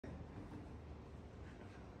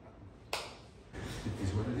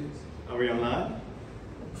Are we online?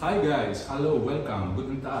 Hi guys, hello, welcome,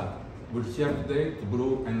 guten Tag. We're here today to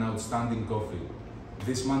brew an outstanding coffee.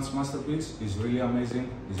 This month's masterpiece is really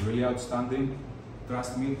amazing, is really outstanding.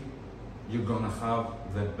 Trust me, you're gonna have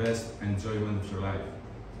the best enjoyment of your life.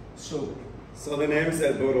 So the name is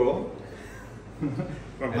El Burro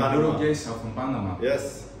from Panama. Burro Geisha from Panama.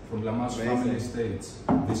 Yes. From La Mas family estates.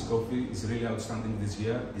 This coffee is really outstanding this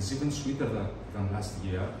year. It's even sweeter than last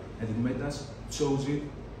year, and it made us choose it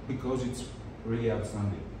because it's really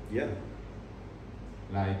outstanding. Yeah.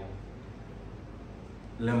 Like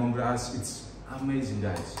lemongrass, it's amazing,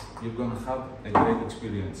 guys. You're gonna have a great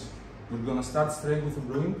experience. We're gonna start straight with the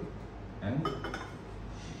brewing, and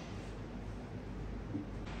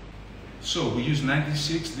so we use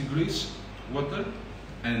 96 degrees water,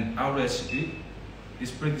 and our recipe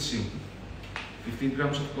is pretty simple. 15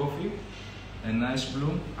 grams of coffee, a nice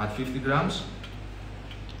bloom at 50 grams.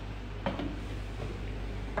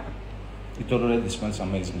 It already smells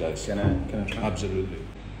amazing, guys. Can I try? Absolutely.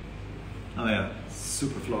 Oh yeah,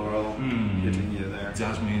 super floral, hitting you there.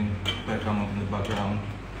 Jasmine, bergamot in the background.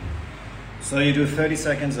 So you do 30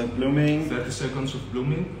 seconds of blooming. 30 seconds of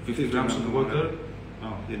blooming, 50 grams of water.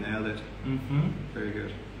 Oh, you nailed it. Very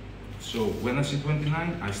good. So when I see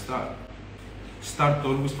 29, I start. Start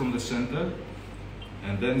always from the center,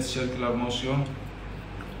 and then circular motion.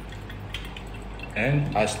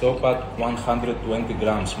 And I stop at 120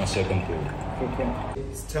 grams, my second pour. Okay.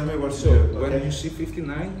 Tell me what to So do. when you see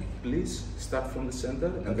 59, please start from the center,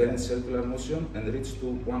 and then circular motion, and reach to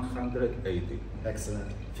 180.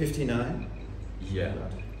 Excellent. 59? Yeah.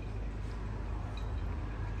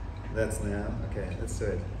 That's now. Okay, let's do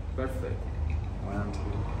it. Perfect.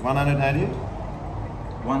 190?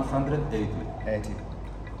 180. 80.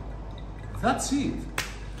 That's it.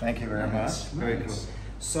 Thank you very much. Very cool.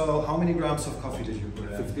 So how many grams of coffee did you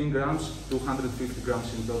put in? 15 grams, 250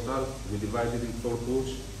 grams in total. We divide it in 4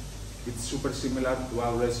 pours. It's super similar to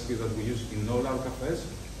our recipe that we use in all our cafes,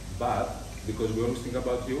 but because we always think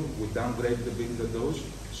about you, we downgrade a bit the dose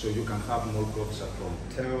so you can have more coffees at home.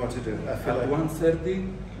 Tell me what to do. I feel At like 130,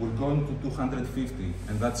 we're going to 250,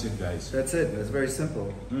 and that's it, guys. that's it. It's very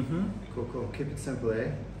simple. Cool, cool. Keep it simple,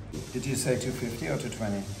 eh? Did you say 250 or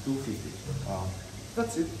 220? 250. Wow.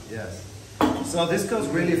 That's it. Yes. So this goes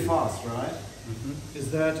really fast, right? Is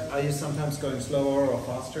that, are you sometimes going slower or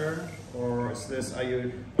faster? Or is this, are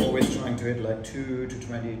you always trying to hit like 2 to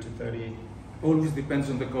 20 to 30? Always depends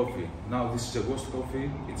on the coffee. Now this is a washed coffee,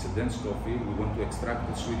 it's a dense coffee. We want to extract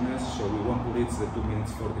the sweetness, so we want to reach the 2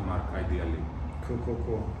 minutes 40 mark ideally. Cool, cool,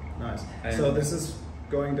 cool. Nice. And so this is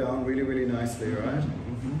going down really, really nicely, right?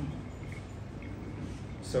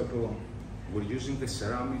 So cool. We're using the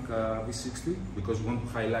ceramic V60 because we want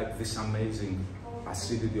to highlight this amazing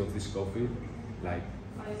acidity of this coffee, like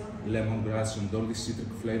lemongrass and all these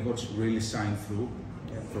citric flavors really shine through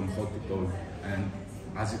from hot to cold. And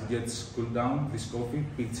as it gets cooled down, this coffee,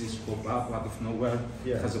 peaches pop up out of nowhere.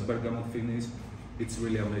 Yeah. It has a bergamot finish. It's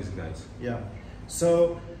really amazing, guys. Yeah.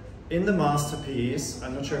 So in the masterpiece,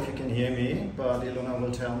 I'm not sure if you can hear me, but Ilona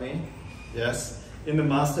will tell me. Yes. In the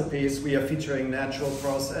masterpiece, we are featuring natural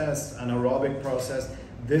process, anaerobic process.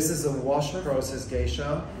 This is a wash process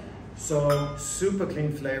geisha. So super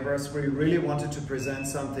clean flavors. We really wanted to present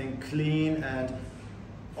something clean and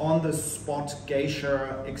on the spot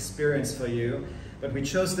geisha experience for you. But we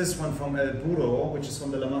chose this one from El Burro, which is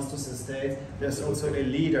from the La Mas estate. There's also a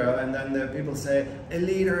leader, and then the people say, a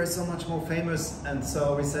leader is so much more famous. And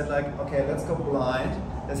so we said like, okay, let's go blind.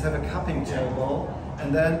 Let's have a cupping table,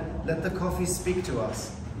 and then let the coffee speak to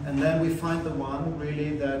us. And then we find the one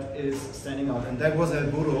really that is standing out. And that was El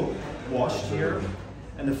Burro, washed here.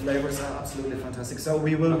 And the flavors are absolutely fantastic. So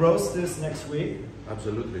we will roast this next week.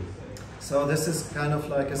 Absolutely. So this is kind of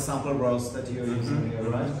like a sample roast that you're using here,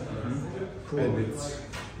 right? Cool. And it's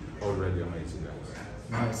already amazing, guys.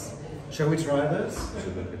 Nice. Shall we try this?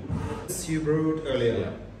 Absolutely. This you brewed earlier?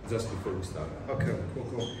 Yeah, just before we start. Okay, cool,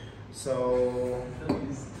 cool. So,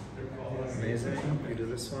 amazing. You do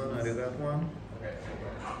this one, I do that one.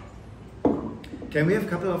 Can we have a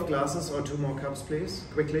couple of glasses or 2 more cups, please?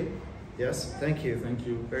 Quickly. Yes, thank you. Thank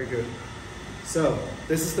you. Very good. So,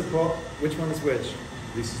 this is the pot. Which one is which?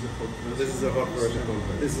 This is the hot version. This is the hot version. Cold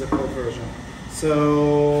version. This is the cold version.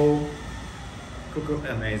 So, cool,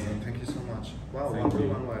 amazing. Thank you so much. Wow, Thank you.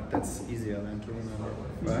 one word. That's easier than to remember,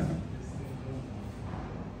 right?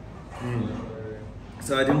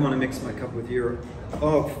 So I didn't want to mix my cup with your.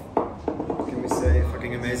 Oh, can we say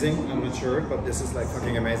fucking amazing? I'm not sure, but this is like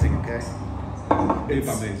fucking amazing. Okay. It's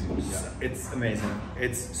amazing. Yeah. It's amazing.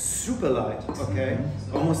 It's super light, okay?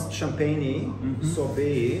 Almost champagne-y,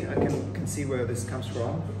 sorbet. I can see where this comes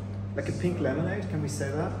from. Like a pink lemonade, can we say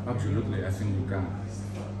that? Absolutely, I think you can.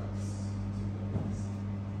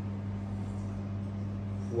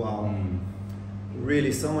 Wow.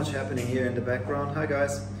 Really so much happening here in the background. Hi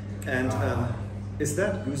guys. And is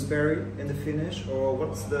that gooseberry in the finish, or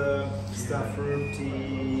what's the stuff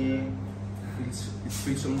fruity? It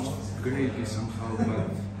feels almost grapey somehow, but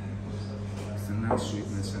it's a nice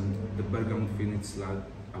sweetness, and the bergamot finish is like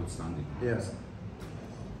outstanding. Yes.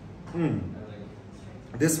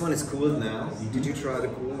 This one is cooled now. Did you try the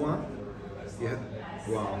cool one? Yeah.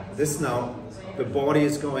 Wow. This now, the body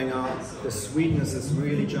is going up, the sweetness is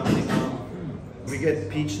really jumping up. We get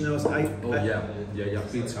peach nose. Yeah,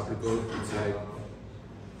 peach apricot. It's like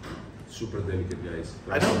super delicate, guys.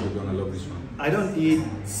 You're gonna love this one. I don't eat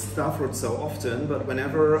star fruit so often, but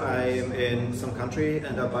whenever I'm in some country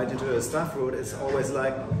and I bite into a star fruit, it's always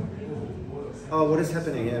like, oh, what is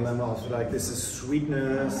happening in my mouth? Like, this is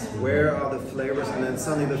sweetness, where are the flavors? And then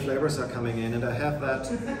suddenly the flavors are coming in, and I have that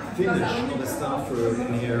finish of the star fruit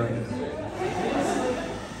in here.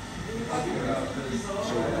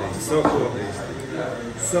 So cool.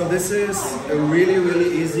 So this is a really,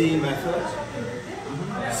 really easy method.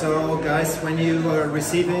 So guys, when you are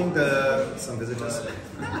receiving some visitors,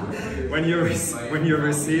 when you're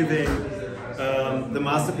receiving the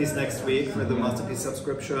Masterpiece next week for the Masterpiece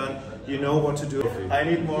subscription, you know what to do. I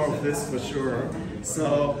need more of this for sure.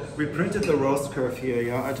 So we printed the roast curve here.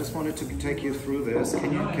 Yeah, I just wanted to take you through this.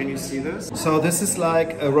 Can you see this? So this is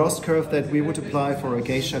like a roast curve that we would apply for a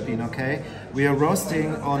geisha bean. Okay, we are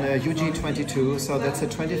roasting on a UG22, so that's a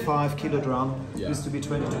 25 kilo drum. Yeah. Used to be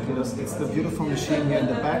 22 kilos. It's the beautiful machine here in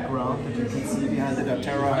the background that you can see behind the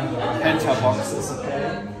Terra Penta boxes.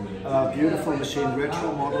 Okay. Beautiful machine,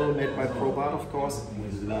 retro model made by Probat, of course.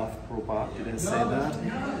 We love Probat, did I say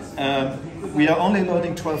that? We are only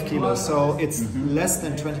loading 12 kilos, so it's less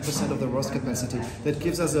than 20% of the roast capacity. That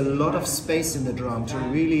gives us a lot of space in the drum to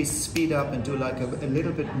really speed up and do like a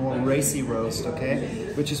little bit more racy roast,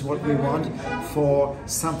 okay? Which is what we want for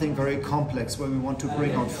something very complex, where we want to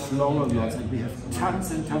bring out floral notes, and we have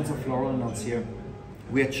tons and tons of floral notes here.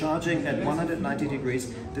 We are charging at 190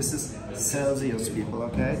 degrees. This is Celsius, people,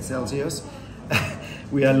 okay? Celsius.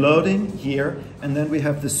 We are loading here, and then we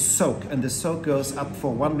have the soak, and the soak goes up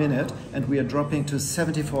for 1 minute, and we are dropping to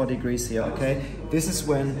 74 degrees here, okay? This is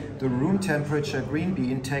when the room temperature green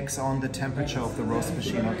bean takes on the temperature of the roast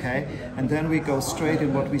machine, okay? And then we go straight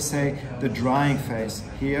in what we say, the drying phase.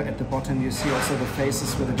 Here at the bottom you see also the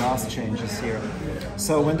phases with the gas changes here.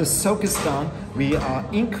 So when the soak is done, we are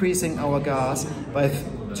increasing our gas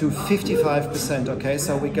to 55%, okay?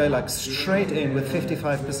 So we go like straight in with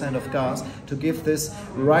 55% of gas to give this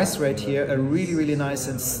rise rate here a really, really nice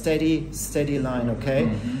and steady line, okay?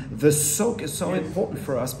 The soak is so important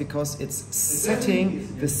for us because it's setting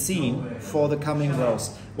the scene for the coming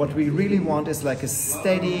roast. What we really want is like a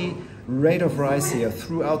steady rate of rise here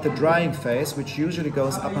throughout the drying phase, which usually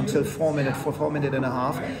goes up until 4 minutes, for 4 minutes and a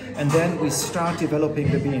half, and then we start developing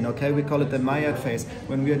the bean, okay? We call it the Maillard phase,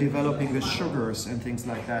 when we are developing the sugars and things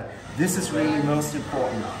like that. This is really most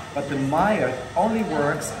important, but the Maillard only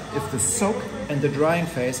works if the soak and the drying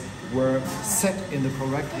phase were set in the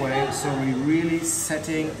correct way, so we're really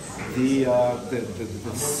setting the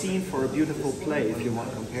scene for a beautiful play, if you want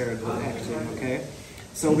to compare it with acting, okay?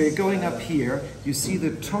 So we're going up here. You see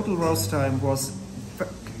the total roast time was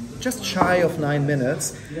just shy of 9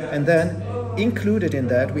 minutes, and then included in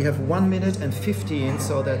that we have 1 minute and 15,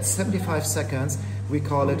 so that's 75 seconds. We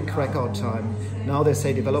call it crack out time. Now they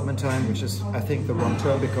say development time, which is I think the wrong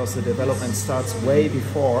term because the development starts way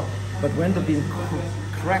before, but when the bean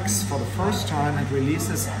cracks for the first time and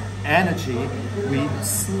releases energy, we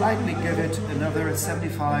slightly give it another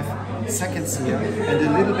 75 seconds here and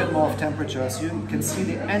a little bit more of temperature. So you can see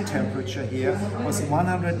the end temperature here was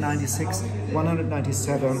 196,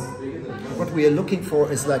 197. What we are looking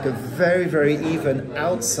for is like a very, very even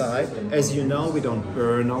outside. As you know, we don't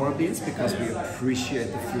burn our beans because we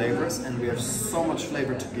appreciate the flavors and we have so much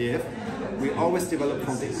flavor to give. We always develop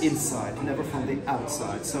from the inside, never from the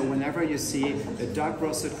outside. So whenever you see a dark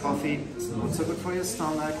roasted coffee, it's not so good for your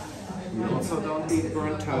stomach. We also don't eat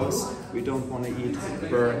burnt toast. We don't want to eat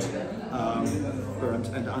burnt,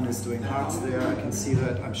 and Anna's doing hearts there. I can see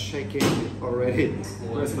that. I'm shaking already.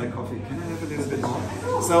 Where's my coffee? Can I have a little bit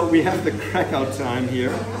more? So we have the crack out time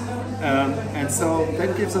here. And so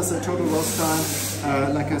that gives us a total roast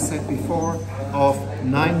time, like I said before, of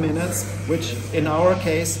 9 minutes, which in our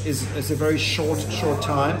case is a very short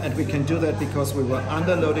time, and we can do that because we were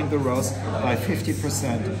underloading the roast by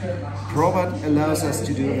 50%. Probat allows us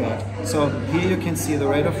to do that. So here you can see the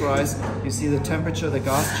rate of rise, you see the temperature, the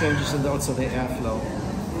gas changes, and also the airflow.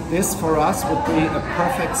 This for us would be a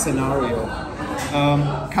perfect scenario.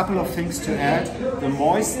 Couple of things to add. The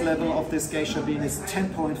moist level of this geisha bean is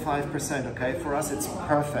 10.5%, okay? For us it's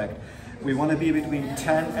perfect. We want to be between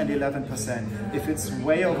 10 and 11%. If it's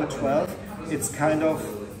way over 12, it's kind of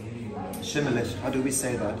schimmelig. How do we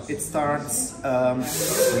say that? It starts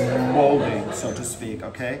molding, so to speak,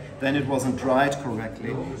 okay? Then it wasn't dried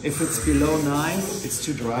correctly. If it's below 9, it's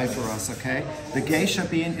too dry for us, okay? The geisha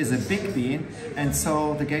bean is a big bean, and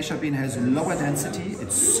so the geisha bean has lower density,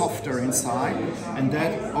 it's softer inside, and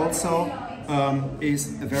that also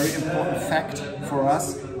is a very important fact for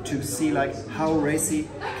us to see like how racy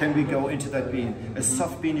can we go into that bean. A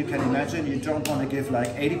soft bean, you can imagine, you don't want to give like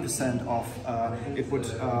 80% of it would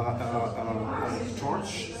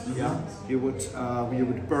torch, yeah. You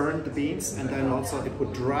would burn the beans, and then also it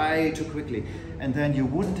would dry too quickly, and then you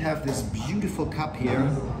wouldn't have this beautiful cup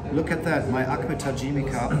here. Look at that, my Acme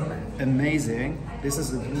Tajimi cup, amazing. This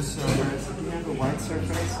is a blue surface. Do you have a white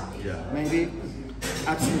surface? Yeah. Maybe.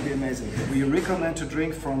 Absolutely amazing. We recommend to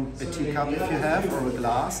drink from a teacup if you have, or a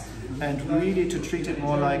glass, and really to treat it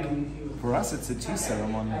more like, for us it's a tea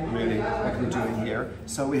ceremony, really, what we're doing here.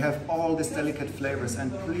 So we have all these delicate flavors,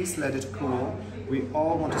 and please let it cool. We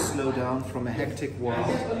all want to slow down from a hectic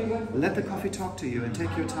world. Let the coffee talk to you and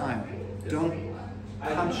take your time. Don't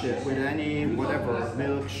punch it with any, whatever,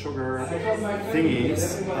 milk, sugar,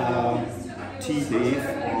 thingies, tea leaf,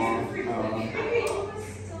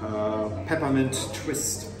 or peppermint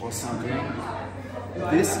twist or something.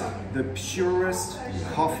 This, the purest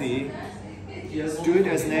coffee, do it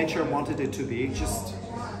as nature wanted it to be, just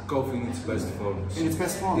coffee in its best form. In its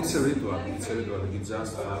best form. It's a ritual, it's a ritual. You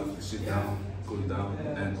just have to sit down, cool down,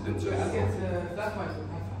 and enjoy the coffee.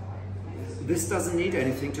 This doesn't need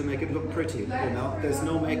anything to make it look pretty, you know? There's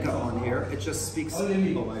no makeup on here, it just speaks, oh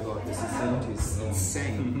my god, this acidity is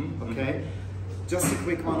insane, okay? Just a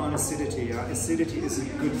quick one on acidity. Yeah? Acidity is a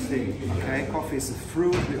good thing. Okay, coffee is a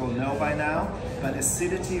fruit, we all know by now, but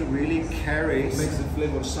acidity really carries. It makes the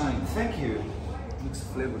flavor shine. Thank you. It makes the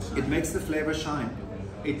flavor shine. It makes the flavor shine.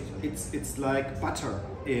 It's like butter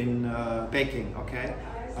in baking. Okay,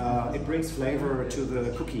 it brings flavor to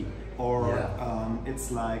the cookie, or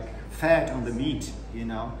it's like fat on the meat. You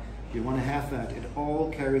know. You want to have that. It all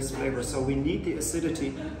carries flavor. So we need the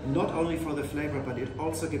acidity, not only for the flavor, but it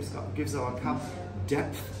also gives our cup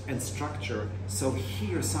depth and structure. So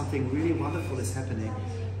here something really wonderful is happening.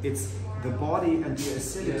 It's the body and the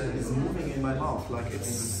acidity is moving in my mouth. Like it's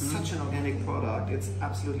such an organic product. It's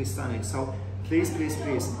absolutely stunning. So please, please,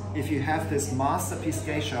 please, if you have this Masterpiece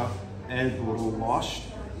Geisha, El Burro washed,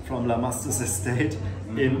 from La Master's estate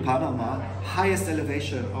in Panama, highest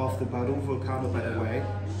elevation of the Burro volcano, by the way.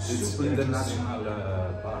 It's in the national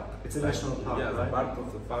park. It's a national park, yeah, right? The part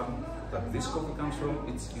of the farm that this coffee comes from,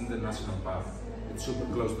 it's in the national park. It's super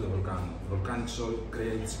close to the volcano. Volcanic soil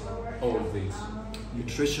creates all this.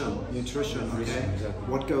 Nutrition, okay? Exactly.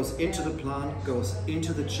 What goes into the plant goes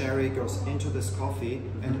into the cherry, goes into this coffee,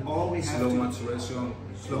 and all we have slow maturation,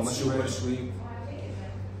 super sweet.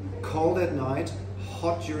 Cold at night,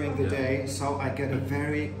 hot during the day, so I get a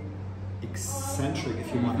very eccentric,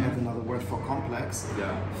 if you want to have another word for complex,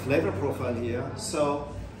 flavor profile here.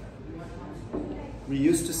 So we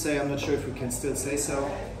used to say, I'm not sure if we can still say so,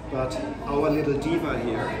 but our little diva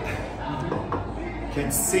here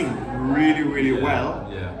can sing really, really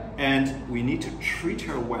well, and we need to treat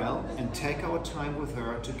her well and take our time with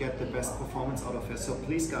her to get the best performance out of her. So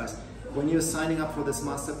please guys, when you're signing up for this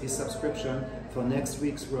Masterpiece subscription for next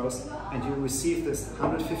week's roast, and you receive this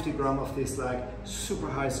 150 gram of this like super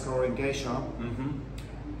high scoring geisha,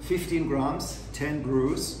 15 grams, 10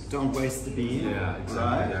 brews, don't waste the bean. Yeah,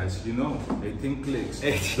 exactly, right? guys. You know, 18 clicks.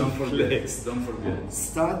 18 don't forget. clicks. Don't forget.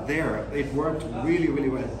 Start there. It worked really, really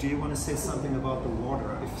well. Do you want to say something about the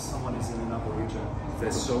water if someone is in another region?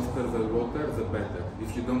 The softer the water, the better.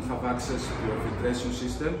 If you don't have access to your filtration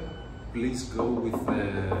system, please go with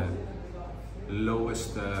the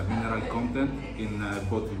lowest mineral content in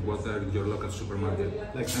bottled water in your local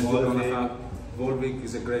supermarket. Like and you're gonna have Volvic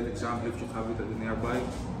is a great example if you have it nearby.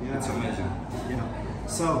 Yeah. It's amazing. Yeah.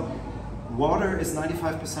 So water is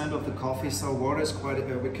 95% of the coffee. So water is quite.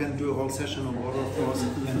 We can do a whole session on water, of course,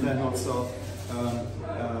 and then also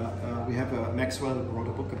we have Maxwell wrote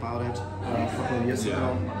a book about it a couple of years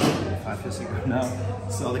ago, 5 years ago now.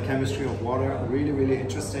 So the chemistry of water, really, really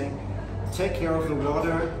interesting. Take care of the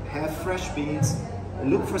water, have fresh beans,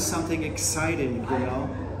 look for something exciting, you know.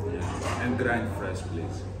 Yeah. And grind fresh,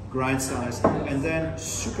 please. Grind size, and then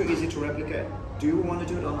super easy to replicate. Do you want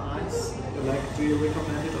to do it on ice? Like, do you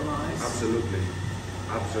recommend it on ice? Absolutely.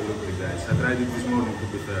 Absolutely, guys. I tried it this morning to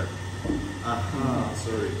be fair. Aha.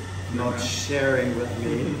 Sorry. Not sharing with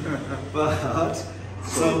me. But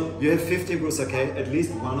so you have 50 brews, okay? At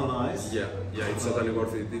least one on ice. Yeah, it's totally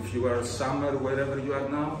worth it. If you are summer wherever you are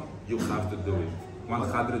now, you have to do it.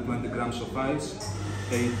 120 grams of ice,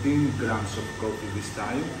 18 grams of coffee this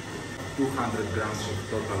time, 200 grams of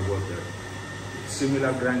total water.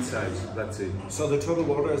 Similar grind size, that's it. So the total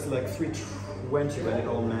water is like 320 when it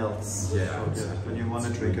all melts. Yeah, exactly. When you want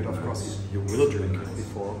to drink it, of course, you will drink it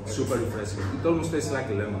before. Super refreshing. It almost tastes like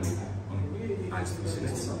a lemonade on ice.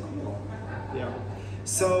 Yeah.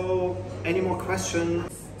 So, any more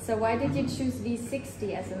questions? So why did you choose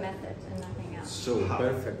V60 as a method and nothing else? So,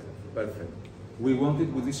 perfect. We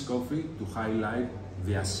wanted with this coffee to highlight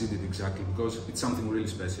the acidity exactly, because it's something really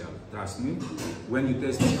special. Trust me, when you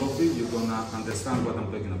taste the coffee, you're gonna understand what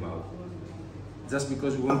I'm talking about. Just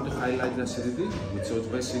because we want to highlight the acidity, we chose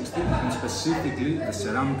V60, and specifically the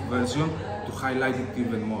ceramic version to highlight it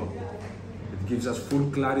even more. It gives us full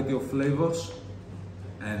clarity of flavors,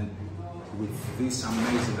 and with this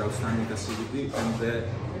amazing, outstanding acidity and the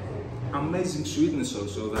amazing sweetness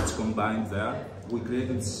also that's combined there, we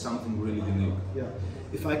created something really unique. Yeah.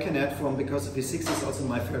 If I can add from, because V60 is also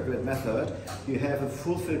my favorite method, you have a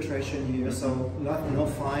full filtration here, so no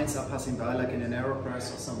fines are passing by like in an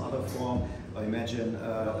AeroPress or some other form, or imagine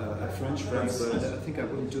a French press. I think I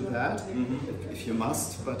wouldn't do that if you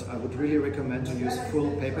must, but I would really recommend to use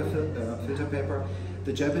full paper filter paper.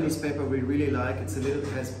 The Japanese paper we really like. It's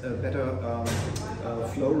has a better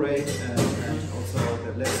flow rate and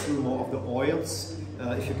also lets through more of the oils.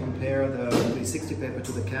 If you compare the V60 paper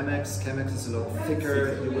to the Chemex is a lot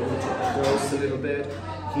thicker, you will need to roast a little bit.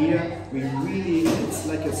 Here, we really, it's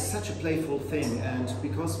like such a playful thing, and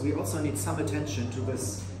because we also need some attention to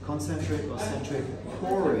this concentric or centric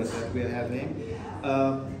pouring that we're having,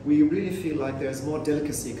 we really feel like there's more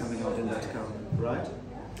delicacy coming out in that cup, right?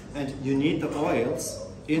 And you need the oils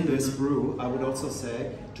in this brew, I would also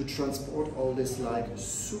say, to transport all this like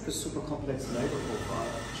super complex flavor profile.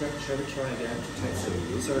 Shall we try again to taste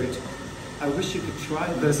it? Sorry, I wish you could try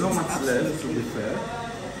this. There's not much left, to be fair.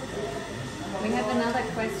 We have another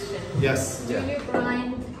question. Yes. Do you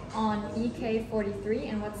grind on EK43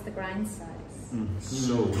 and what's the grind size?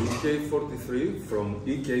 So EK43 from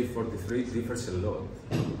EK43 differs a lot.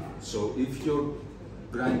 So if your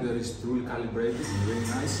grinder is truly calibrated and really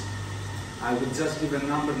nice, I would just give a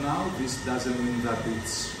number now. This doesn't mean that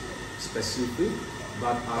it's specific,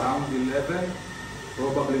 but around 11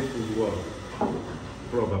 probably it would work.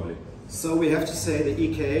 Probably. So we have to say the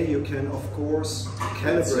EK, you can of course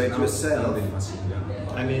calibrate yourself.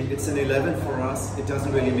 I mean, it's an 11 for us. It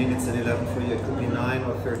doesn't really mean it's an 11 for you. It could be 9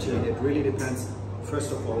 or 13. It really depends,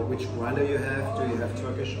 first of all, which grinder you have. Do you have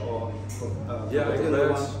Turkish or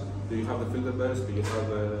regular one? Do you have the filter burst? Do you have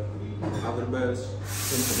other bursts?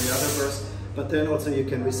 The other burst. But then also you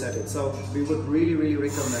can reset it. So we would really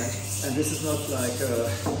recommend, and this is not like a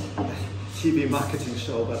TV marketing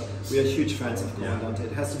show, but we are huge fans of Comandante.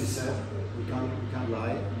 It has to be said. We can't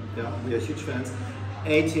lie. Yeah, we are huge fans.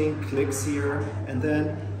 18 clicks here, and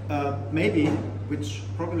then maybe, which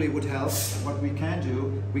probably would help, what we can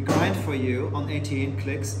do, we grind for you on 18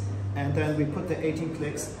 clicks, and then we put the 18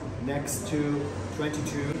 clicks next to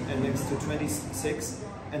 22 and next to 26,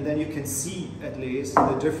 and then you can see at least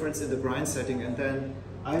the difference in the grind setting. And then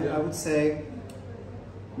I would say,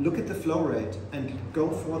 look at the flow rate and go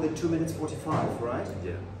for the 2 minutes 45, right?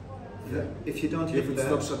 Yeah. If you don't hit If it that,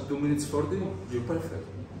 stops at 2 minutes 40, you're perfect.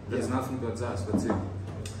 There's nothing to adjust, that's it.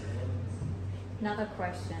 Another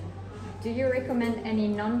question. Do you recommend any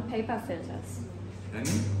non-paper filters?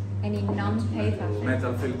 Any non-paper filters?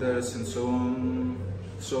 Metal filters and so on.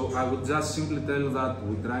 So I would just simply tell that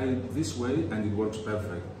we try it this way and it works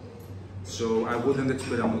perfect. So I wouldn't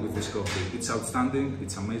experiment with this coffee. It's outstanding,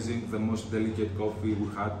 it's amazing, the most delicate coffee we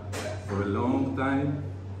had for a long time.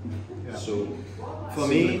 Yeah. So for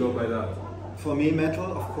me, go by that. For me, metal,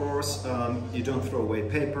 of course, you don't throw away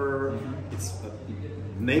paper. It's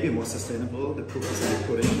maybe more sustainable. The proof is in the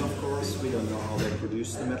pudding, of course. We don't know how they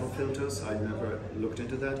produce the metal filters. I never looked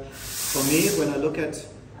into that. For me, when I look at,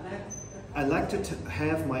 I like to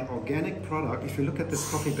have my organic product. If you look at this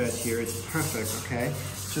coffee bed here, it's perfect, okay?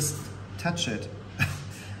 Just touch it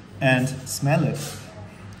and smell it.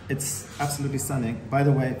 It's absolutely stunning. By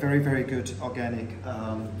the way, very good organic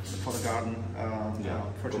for the garden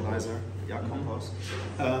fertilizer, compost.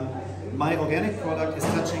 My organic product is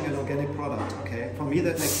touching an organic product, okay? For me,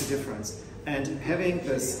 that makes a difference. And having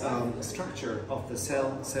this structure of the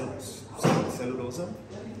cellulose,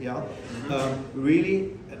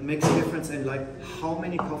 really makes a difference in like how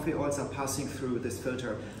many coffee oils are passing through this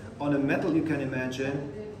filter. On a metal, you can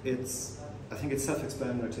imagine I think it's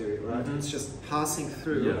self-explanatory, right? It's just passing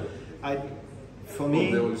through. For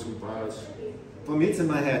me, For it's in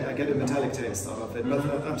my head. I get a metallic taste out of it, but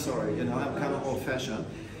I'm sorry, you know, I'm kind of old-fashioned.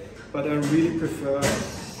 But I really prefer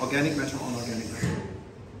organic matter on organic matter.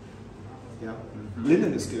 Yeah,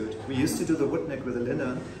 linen is good. We used to do the wood neck with the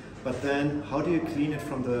linen, but then how do you clean it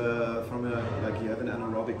from like you have an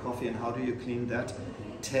anaerobic coffee, and how do you clean that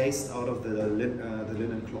taste out of the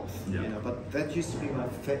linen cloth? Yeah. You know, but that used to be my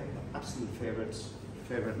absolute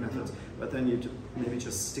favorite method. But then you maybe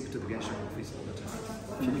just stick to the Geisha coffees all the time.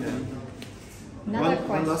 If you can.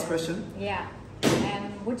 One last question. Yeah.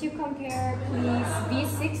 Would you compare, please,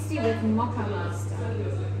 V60 with Mocha Master?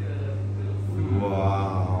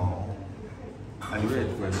 Wow.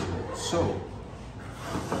 Great question. So,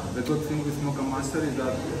 the good thing with Mocha Master is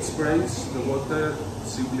that it sprays the water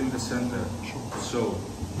simply in the center. So,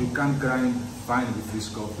 you can't grind fine with this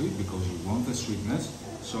coffee because you want the sweetness.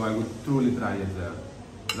 So, I would truly try it there.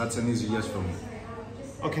 That's an easy yes for me.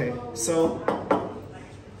 Okay, so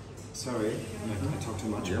sorry, I talk too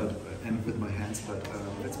much, and with my hands, but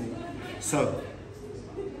that's me. So,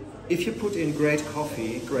 if you put in great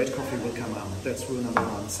coffee will come out. That's rule number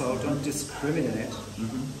one. So don't discriminate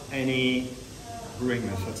any brewing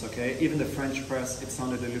methods, okay? Even the French press, it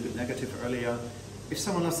sounded a little bit negative earlier. If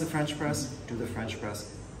someone loves the French press, do the French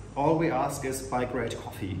press. All we ask is buy great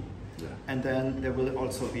coffee. Yeah. And then there will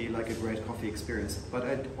also be like a great coffee experience. But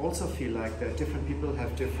I also feel like that different people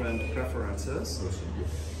have different preferences.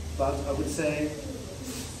 But I would say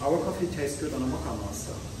our coffee tastes good on a Mocha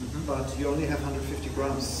Master, but you only have 150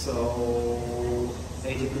 grams, so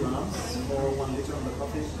 80 grams for 1 liter on the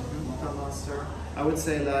coffee Mocha Master. I would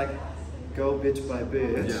say like go bit by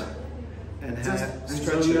bit and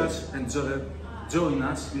stretch it. And join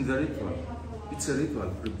us in the ritual. It's a ritual.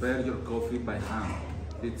 Prepare your coffee by hand.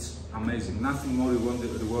 It's amazing. Nothing more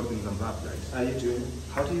rewarding than that, guys.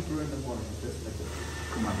 How do you brew in the morning?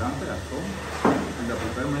 Comandante at home, and I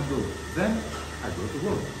prepare my brew. Then I go to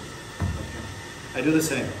work. Okay. I do the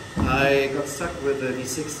same. I got stuck with the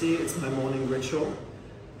V60. It's my morning ritual,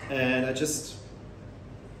 and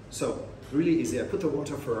really easy. I put the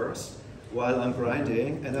water first while I'm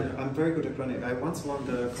grinding, and I'm very good at grinding. I once won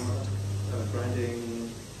the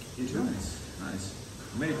grinding YouTube. Nice.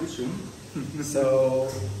 Maybe soon. So,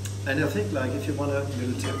 and I think like if you want a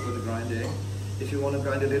little tip with the grinding, if you want to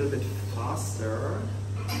grind a little bit faster,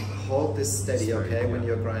 hold this steady, okay, when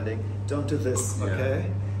you're grinding. Don't do this, okay?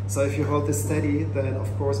 So if you hold this steady, then of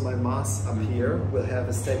course my mass up here will have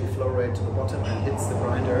a steady flow rate to the bottom and hits the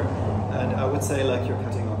grinder. And I would say like you're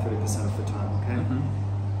cutting on 30% of the time,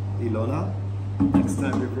 okay? Ilona, next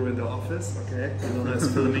time we brew in the office, okay? Ilona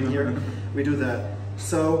is filming here. We do that.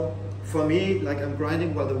 So for me, like I'm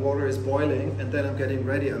grinding while the water is boiling, and then I'm getting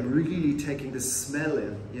ready. I'm really taking the smell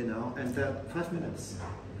in, you know, and that 5 minutes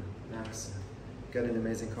max. Get an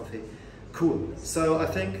amazing coffee. Cool. So I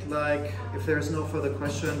think like if there's no further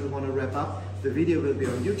question, we want to wrap up. The video will be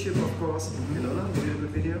on YouTube, of course. Ilona, we do a good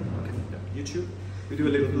video. Okay, YouTube. We do a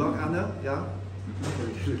little vlog, Anna. Yeah. We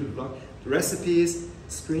do a little vlog. The recipes,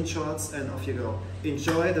 screenshots, and off you go.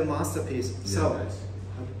 Enjoy the masterpiece. So,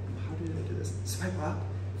 how do you do this? Swipe up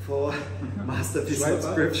for Masterpiece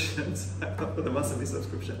subscriptions. For the Masterpiece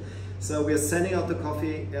subscription. So we are sending out the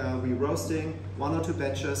coffee. We're roasting 1 or 2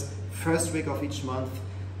 batches, first week of each month,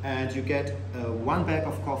 and you get 1 bag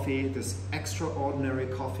of coffee, this extraordinary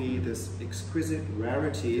coffee, this exquisite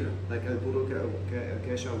rarity, like a Burro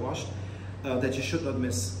Geisha washed, that you should not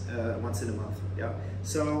miss once in a month. Yeah.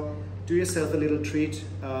 So do yourself a little treat.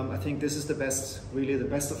 I think this is the best, really the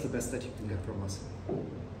best of the best that you can get from us.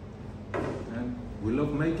 And we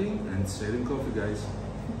love making and selling coffee, guys.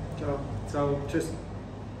 Ciao. Ciao. Cheers.